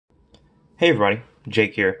Hey everybody,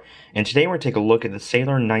 Jake here, and today we're going to take a look at the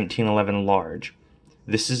Sailor 1911 Large.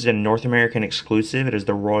 This is a North American exclusive. It is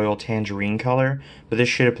the Royal Tangerine color, but this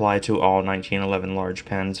should apply to all 1911 Large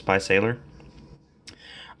pens by Sailor.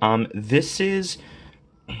 This is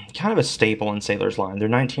kind of a staple in Sailor's line. Their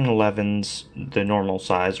 1911s, the normal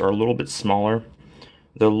size, are a little bit smaller.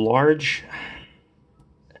 The Large,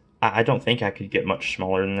 I don't think I could get much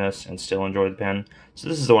smaller than this and still enjoy the pen, so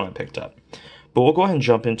this is the one I picked up. But we'll go ahead and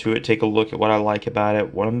jump into it, take a look at what I like about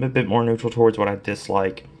it, what I'm a bit more neutral towards, what I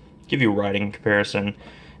dislike, give you a writing comparison,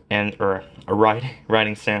 or a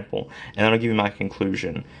writing sample, and then I'll give you my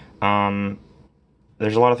conclusion.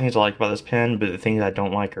 There's a lot of things I like about this pen, but the things I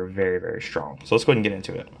don't like are very, very strong. So let's go ahead and get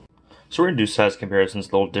into it. So we're going to do size comparisons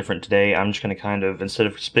a little different today. I'm just going to kind of, instead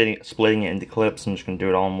of splitting it into clips, I'm just going to do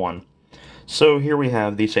it all in one. So here we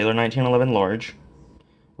have the Sailor 1911 Large.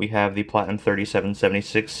 We have the Platinum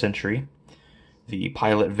 3776 Century, the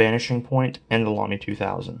Pilot Vanishing Point, and the Lamy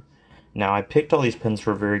 2000. Now, I picked all these pens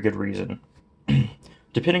for a very good reason.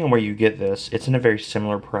 Depending on where you get this, it's in a very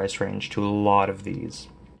similar price range to a lot of these.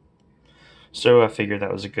 So I figured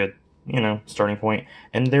that was a good, starting point.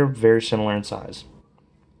 And they're very similar in size.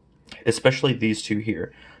 Especially these two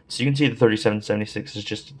here. So you can see the 3776 is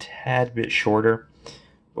just a tad bit shorter.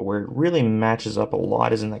 But where it really matches up a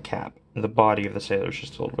lot is in the cap. The body of the Sailor is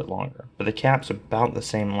just a little bit longer. But the cap's about the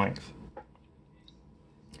same length.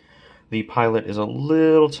 The Pilot is a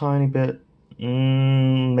little tiny bit,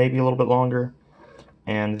 maybe a little bit longer,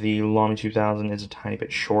 and the Lamy 2000 is a tiny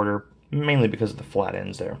bit shorter, mainly because of the flat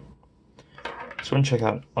ends there. So we're going to check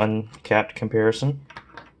out uncapped comparison.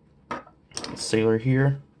 Sailor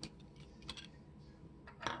here.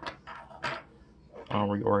 I'll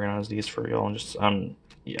reorganize these for y'all and just,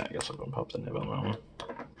 yeah, I guess I'll go and pop the nib on that one.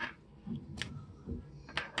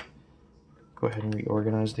 Go ahead and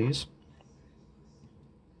reorganize these.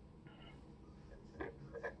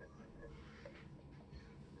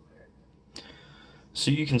 So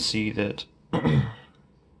you can see that the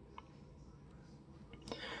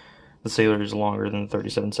Sailor is longer than the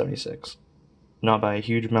 3776. Not by a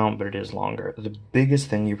huge amount, but it is longer. The biggest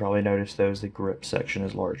thing you probably noticed, though, is the grip section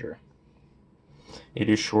is larger. It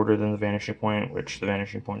is shorter than the Vanishing Point, which the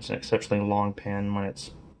Vanishing Point is an exceptionally long pen when it's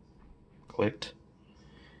clicked.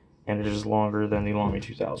 And it is longer than the Lamy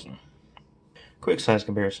 2000. Quick size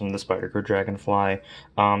comparison of the Spyderco Dragonfly.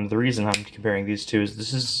 The reason I'm comparing these two is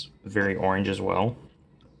this is very orange as well.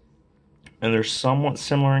 And they're somewhat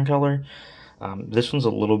similar in color. This one's a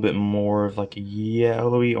little bit more of like a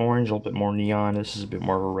yellowy orange, a little bit more neon. This is a bit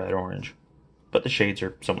more of a red orange. But the shades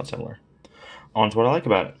are somewhat similar. On to what I like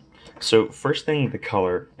about it. So first thing, the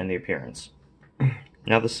color and the appearance.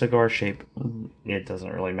 Now the cigar shape, it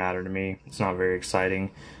doesn't really matter to me. It's not very exciting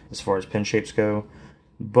as far as pen shapes go.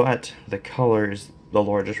 But the color is the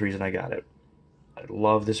largest reason I got it. I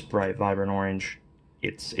love this bright, vibrant orange.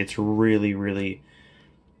 It's really, really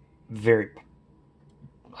it's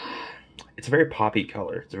a very poppy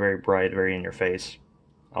color. It's very bright, very in your face.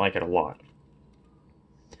 I like it a lot.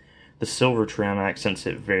 The silver trim accents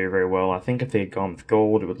it very, very well. I think if they had gone with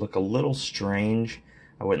gold, it would look a little strange.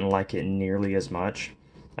 I wouldn't like it nearly as much.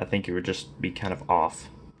 I think it would just be kind of off,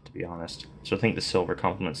 to be honest. So I think the silver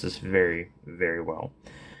complements this very, very well.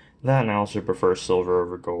 That, and I also prefer silver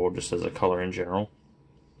over gold just as a color in general.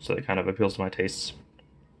 So it kind of appeals to my tastes.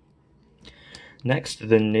 Next,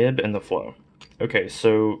 the nib and the flow. Okay,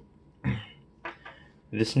 so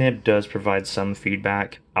this nib does provide some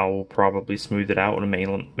feedback. I'll probably smooth it out and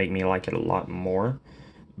make me like it a lot more.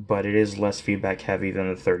 But it is less feedback heavy than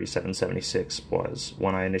the 3776 was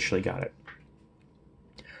when I initially got it.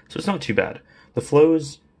 So it's not too bad. The flow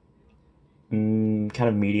is kind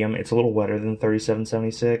of medium. It's a little wetter than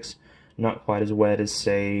 3776. Not quite as wet as,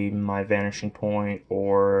 say, my Vanishing Point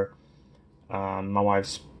or my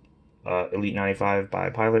wife's Elite 95 by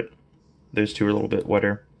Pilot. Those two are a little bit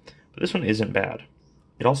wetter. But this one isn't bad.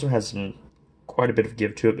 It also has quite a bit of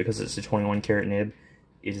give to it because it's a 21 karat nib.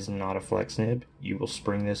 It is not a flex nib. You will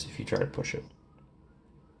spring this if you try to push it.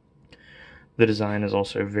 The design is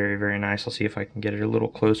also very, very nice. I'll see if I can get it a little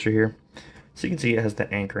closer here. So you can see it has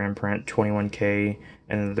the anchor imprint, 21K,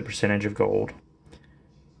 and the percentage of gold.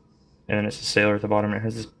 And then it's a Sailor at the bottom. It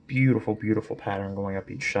has this beautiful, beautiful pattern going up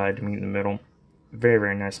each side to meet in the middle. Very,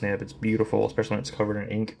 very nice nib. It's beautiful, especially when it's covered in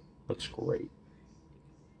ink. Looks great.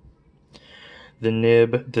 The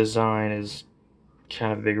nib design is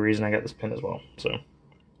kind of a big reason I got this pen as well. So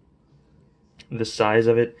the size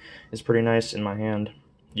of it is pretty nice in my hand.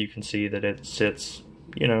 You can see that it sits,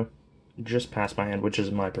 just past my hand, which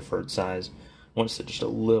is my preferred size. I want to sit just a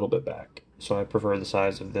little bit back. So I prefer the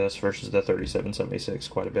size of this versus the 3776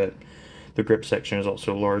 quite a bit. The grip section is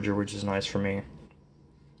also larger, which is nice for me.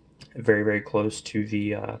 Very, very close to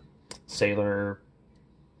the Sailor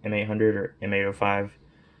M800 or M805.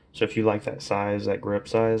 So if you like that size, that grip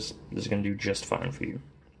size, this is going to do just fine for you.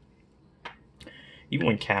 Even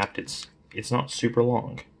when capped, it's not super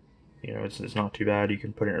long. You know, it's not too bad. You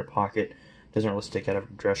can put it in a pocket. It doesn't really stick out of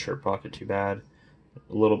a dress shirt pocket too bad.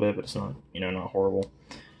 A little bit, but it's not, you know, not horrible.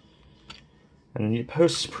 And the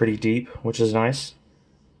post is pretty deep, which is nice.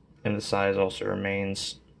 And the size also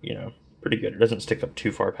remains, you know, pretty good. It doesn't stick up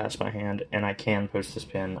too far past my hand, and I can post this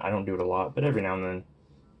pen. I don't do it a lot, but every now and then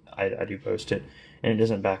I do post it. And it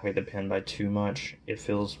doesn't backweight the pen by too much. It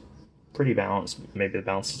feels pretty balanced. Maybe the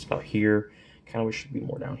balance is about here. Kind of wish it should be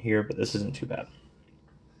more down here, but this isn't too bad.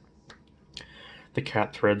 The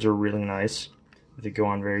cap threads are really nice. They go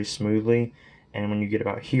on very smoothly. And when you get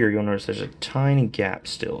about here, you'll notice there's a tiny gap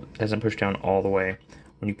still. It hasn't pushed down all the way.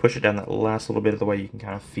 When you push it down that last little bit of the way, you can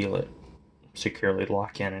kind of feel it securely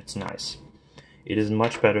lock in. It's nice. It is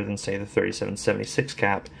much better than, say, the 3776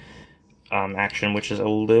 cap action, which is a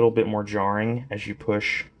little bit more jarring as you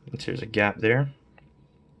push. There's a gap there.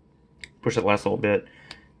 Push that last little bit.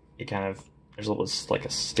 It kind of, there's a little bit like a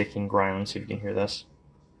sticking grind. See if you can hear this.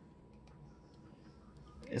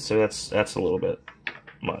 So that's a little bit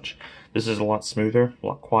much. This is a lot smoother, a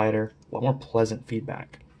lot quieter, a lot more pleasant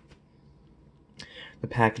feedback. The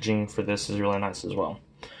packaging for this is really nice as well.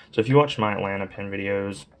 So if you watch my Atlanta pen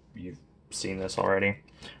videos, you've seen this already.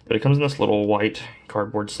 But it comes in this little white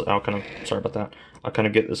cardboard sleeve. I'll kind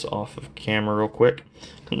of get this off of camera real quick.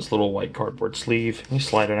 It comes in this little white cardboard sleeve. You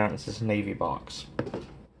slide it out and it's this navy box.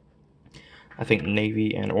 I think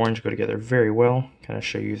navy and orange go together very well. Kind of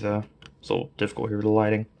show you the, it's a little difficult here with the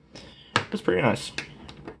lighting. It's pretty nice.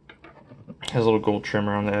 Has a little gold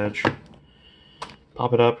trimmer on the edge.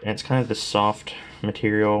 Pop it up, and it's kind of this soft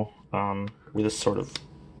material with this sort of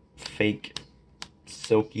fake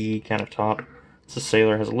silky kind of top. It's a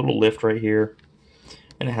Sailor, has a little lift right here,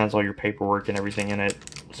 and it has all your paperwork and everything in it.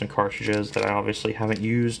 Some cartridges that I obviously haven't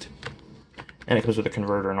used, and it comes with a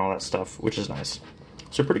converter and all that stuff, which is nice.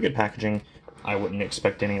 So pretty good packaging. I wouldn't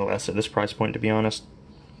expect any less at this price point, to be honest.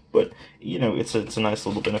 But you know, it's a nice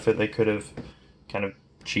little benefit. They could have kind of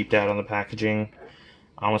cheaped out on the packaging.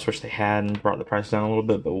 I almost wish they had and brought the price down a little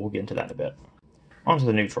bit, but we'll get into that in a bit. On to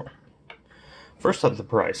the neutral. First up, the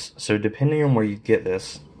price. So depending on where you get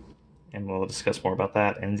this, and we'll discuss more about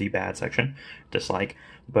that in the bad section, dislike,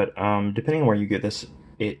 but depending on where you get this,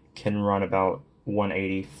 it can run about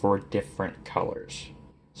 $180 for different colors.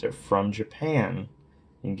 So from Japan,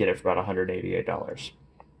 you can get it for about $188,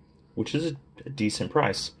 which is a decent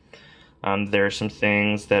price. There are some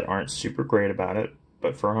things that aren't super great about it,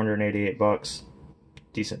 but for 188 bucks,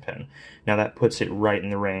 decent pen. Now that puts it right in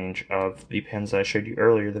the range of the pens that I showed you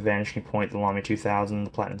earlier, the Vanishing Point, the Lamy 2000, the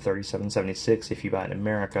Platinum 3776 if you buy it in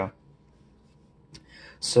America.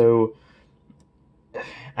 So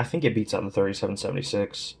I think it beats out the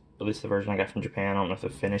 3776, at least the version I got from Japan. I don't know if the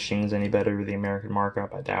finishing is any better with the American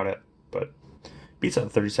markup, I doubt it, but beats out the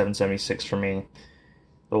 3776 for me.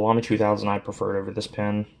 The Lamy 2000 I preferred over this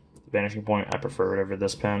pen. The Vanishing Point I preferred over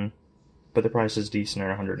this pen, but the price is decent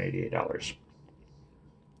at $188.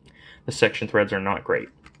 The section threads are not great.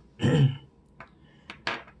 The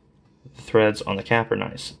threads on the cap are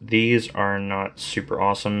nice. These are not super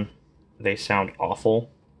awesome. They sound awful.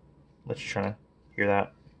 Let's try to hear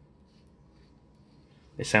that.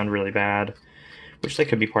 They sound really bad, which they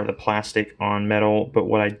could be part of the plastic on metal, but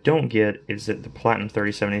what I don't get is that the Platinum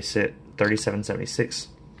 3776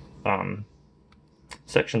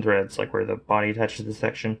 section threads, like where the body attaches to the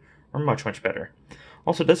section, are much, much better.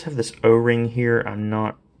 Also, it does have this O-ring here. I'm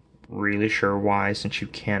not really sure why, since you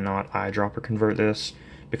cannot eyedropper convert this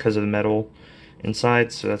because of the metal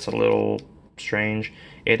inside, so that's a little strange.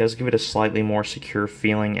 It does give it a slightly more secure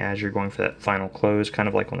feeling as you're going for that final close, kind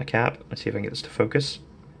of like on the cap. Let's see if I can get this to focus.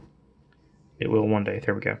 It will one day.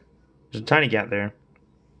 There we go. There's a tiny gap there.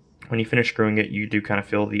 When you finish screwing it, you do kind of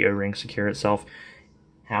feel the O-ring secure itself.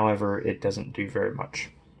 However, it doesn't do very much.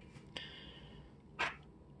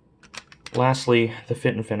 Lastly, the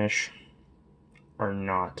fit and finish are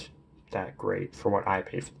not that great for what I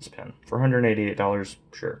paid for this pen. For $188,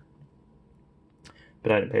 sure.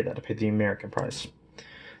 But I didn't pay that. I paid the American price.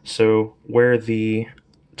 So where the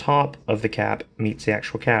top of the cap meets the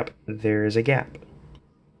actual cap, there is a gap.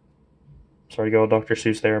 Sorry to go all Dr.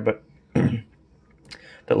 Seuss there, but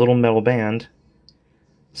that little metal band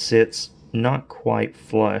sits not quite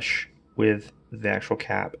flush with the actual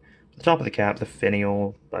cap. The top of the cap, the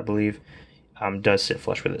finial, I believe, does sit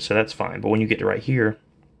flush with it, so that's fine. But when you get to right here,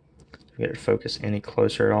 if you get it to focus any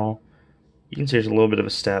closer at all, you can see there's a little bit of a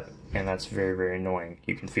step and that's very, very annoying.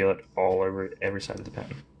 You can feel it all over every side of the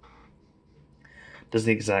pen. Does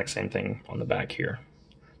the exact same thing on the back here.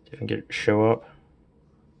 If I can get it to show up.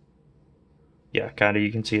 Yeah, kinda,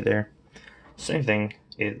 you can see it there. Same thing,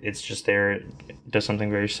 it's just there. It does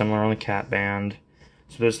something very similar on the cap band.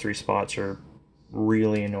 So those 3 spots are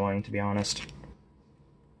really annoying, to be honest.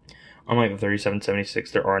 Unlike the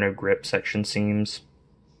 3776, there are no grip section seams,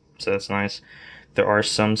 so that's nice. There are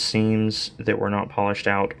some seams that were not polished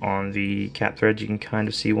out on the cap threads. You can kind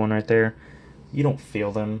of see one right there. You don't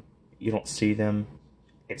feel them, you don't see them.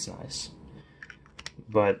 It's nice,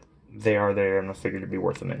 but they are there, and I figured it'd be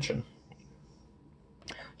worth a mention.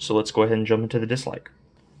 So let's go ahead and jump into the dislike.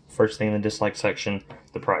 First thing in the dislike section,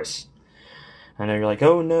 the price. I know you're like,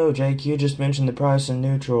 oh no, Jake, you just mentioned the price in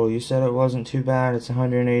neutral. You said it wasn't too bad. It's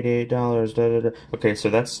 $188. Da, da, da. Okay, so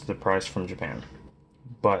that's the price from Japan.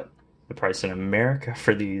 But the price in America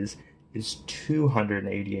for these is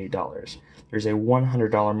 $288. There's a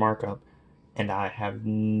 $100 markup, and I have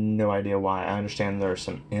no idea why. I understand there are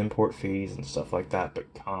some import fees and stuff like that,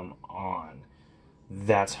 but come on.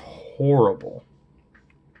 That's horrible.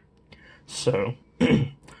 So,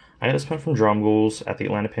 I got this pen from Drum Ghouls at the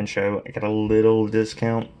Atlanta Pen Show. I got a little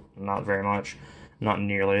discount, not very much, not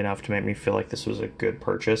nearly enough to make me feel like this was a good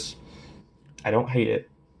purchase. I don't hate it,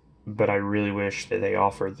 but I really wish that they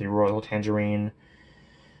offered the Royal Tangerine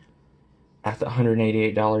at the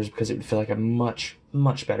 $188 because it would feel like a much,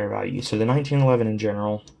 much better value. So the 1911 in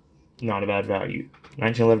general, not a bad value.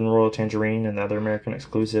 1911 Royal Tangerine and the other American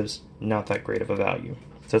exclusives, not that great of a value.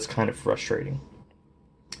 So that's kind of frustrating.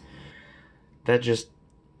 That just,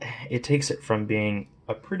 it takes it from being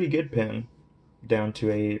a pretty good pen down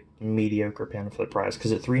to a mediocre pen for the price,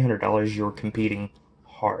 because at $300 you're competing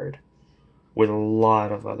hard with a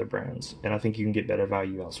lot of other brands, and I think you can get better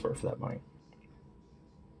value elsewhere for that money.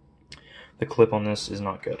 The clip on this is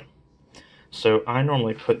not good. So I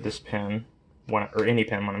normally put this pen, or any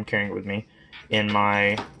pen when I'm carrying it with me, in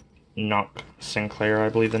my Nock Sinclair, I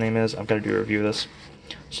believe the name is. I've got to do a review of this.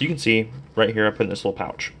 So you can see right here I put in this little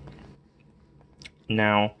pouch.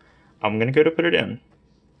 Now, I'm going to go to put it in.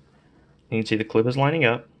 You can see the clip is lining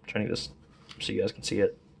up. I'm trying to get this so you guys can see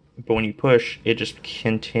it. But when you push, it just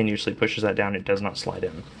continuously pushes that down. It does not slide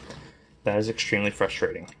in. That is extremely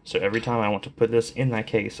frustrating. So every time I want to put this in that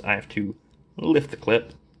case, I have to lift the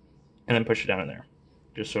clip and then push it down in there,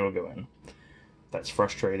 just so it'll go in. That's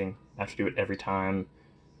frustrating. I have to do it every time.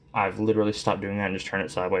 I've literally stopped doing that and just turn it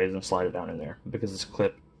sideways and slide it down in there, because this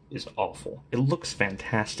clip is awful. It looks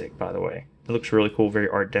fantastic, by the way. It looks really cool, very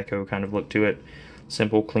Art Deco kind of look to it.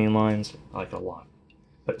 Simple, clean lines. I like it a lot.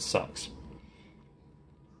 But it sucks.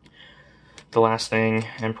 The last thing,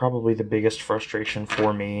 and probably the biggest frustration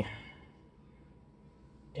for me,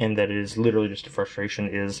 and that it is literally just a frustration,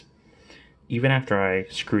 is even after I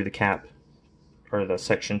screw the cap, or the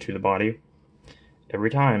section to the body, every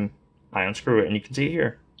time I unscrew it, and you can see it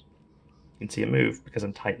here, you can see it move because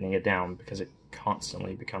I'm tightening it down because it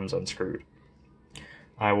constantly becomes unscrewed.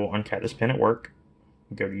 I will uncat this pen at work,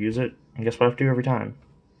 go to use it, and guess what I have to do every time?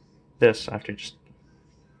 This, I have to just,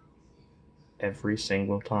 every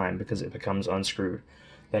single time, because it becomes unscrewed.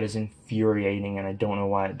 That is infuriating, and I don't know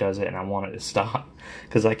why it does it, and I want it to stop,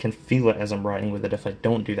 because I can feel it as I'm writing with it. If I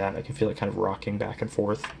don't do that, I can feel it kind of rocking back and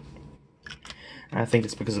forth. And I think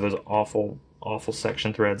it's because of those awful, awful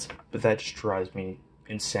section threads, but that just drives me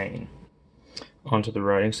insane. Onto the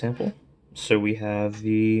writing sample. So we have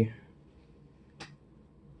the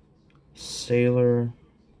Sailor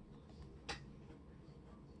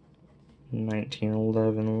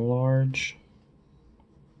 1911 large.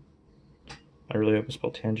 I really hope I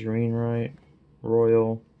spelled Tangerine right.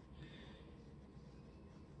 Royal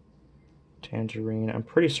Tangerine. I'm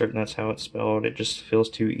pretty certain that's how it's spelled. It just feels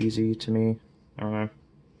too easy to me. I don't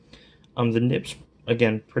know. The nibs,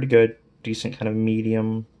 again, pretty good. Decent kind of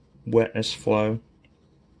medium wetness flow.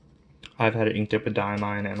 I've had it inked up with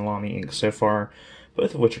Diamine and Lamy ink so far,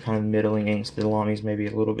 both of which are kind of middling inks. The Lamy's maybe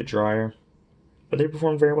a little bit drier, but they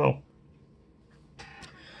perform very well.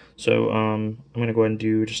 So I'm going to go ahead and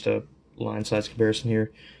do just a line size comparison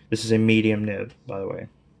here. This is a medium nib, by the way.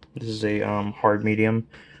 This is a hard medium,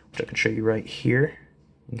 which I can show you right here.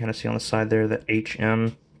 You can kind of see on the side there that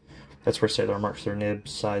HM. That's where Sailor marks their nib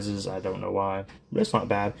sizes. I don't know why, but it's not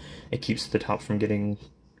bad. It keeps the top from getting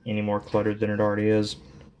any more cluttered than it already is.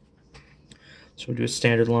 So we'll do a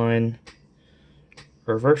standard line,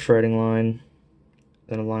 a reverse writing line,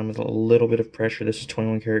 then a line with a little bit of pressure. This is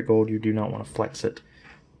 21 karat gold. You do not want to flex it,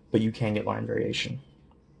 but you can get line variation.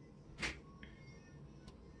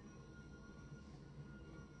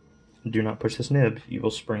 Do not push this nib. You will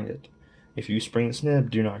spring it. If you spring this nib,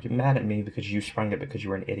 do not get mad at me because you sprung it because you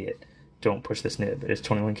were an idiot. Don't push this nib. It is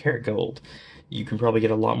 21 karat gold. You can probably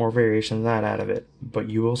get a lot more variation than that out of it, but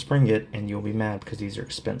you will spring it and you'll be mad because these are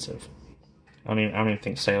expensive. I don't even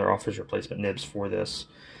think Sailor offers replacement nibs for this.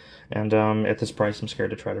 And at this price, I'm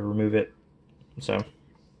scared to try to remove it. So,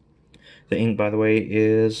 the ink, by the way,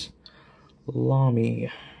 is Lamy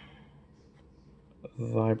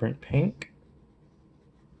Vibrant Pink.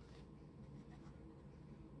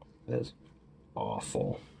 That is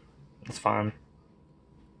awful. It's fine.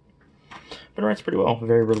 But it writes pretty well.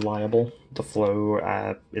 Very reliable. The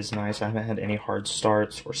flow is nice. I haven't had any hard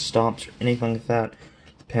starts or stops or anything like that.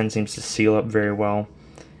 The pen seems to seal up very well.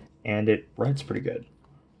 And it writes pretty good.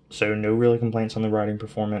 So no really complaints on the writing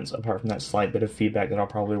performance, apart from that slight bit of feedback that I'll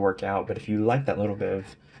probably work out. But if you like that little bit of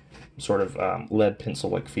sort of lead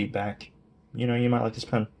pencil-like feedback, you know, you might like this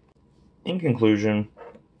pen. In conclusion,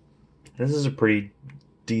 this is a pretty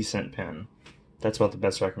decent pen. That's about the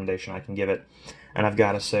best recommendation I can give it. And I've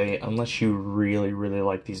got to say, unless you really, really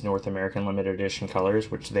like these North American limited edition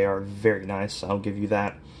colors, which they are very nice, I'll give you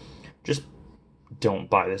that, just don't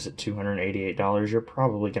buy this at $288. You're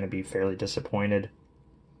probably going to be fairly disappointed.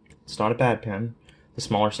 It's not a bad pen. The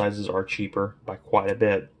smaller sizes are cheaper by quite a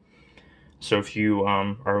bit. So if you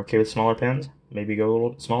are okay with smaller pens, maybe go a little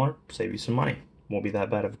bit smaller, save you some money. Won't be that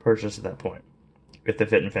bad of a purchase at that point, if the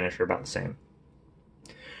fit and finish are about the same.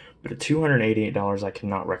 But at $288, I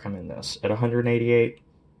cannot recommend this. At $188,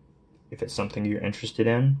 if it's something you're interested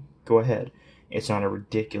in, go ahead. It's not a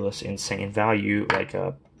ridiculous, insane value like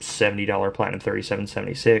a $70 Platinum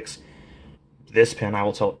 3776. This pen, I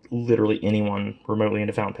will tell literally anyone remotely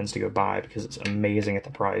into fountain pens to go buy because it's amazing at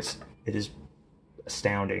the price. It is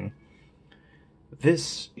astounding.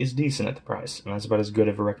 This is decent at the price, and that's about as good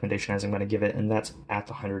of a recommendation as I'm going to give it, and that's at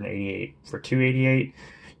the $188. For $288,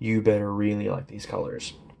 you better really like these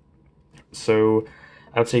colors. So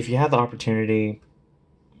I would say if you have the opportunity,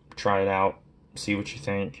 try it out, see what you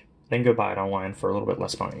think, then go buy it online for a little bit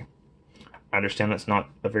less money. I understand that's not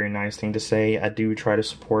a very nice thing to say. I do try to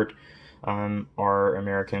support our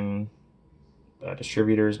American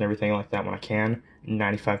distributors and everything like that when I can.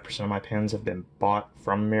 95% of my pens have been bought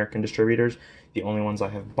from American distributors. The only ones I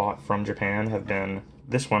have bought from Japan have been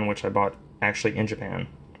this one, which I bought actually in Japan.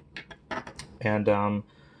 And I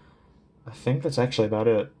think that's actually about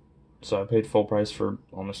it. So I paid full price for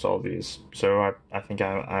almost all of these. So I think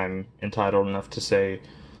I'm entitled enough to say,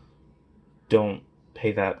 don't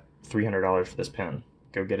pay that $300 for this pen.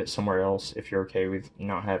 Go get it somewhere else if you're okay with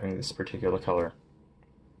not having this particular color.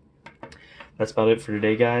 That's about it for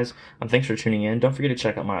today, guys. Thanks for tuning in. Don't forget to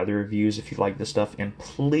check out my other reviews if you like this stuff, and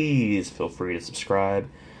please feel free to subscribe.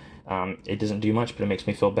 It doesn't do much, but it makes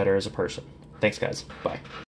me feel better as a person. Thanks, guys. Bye.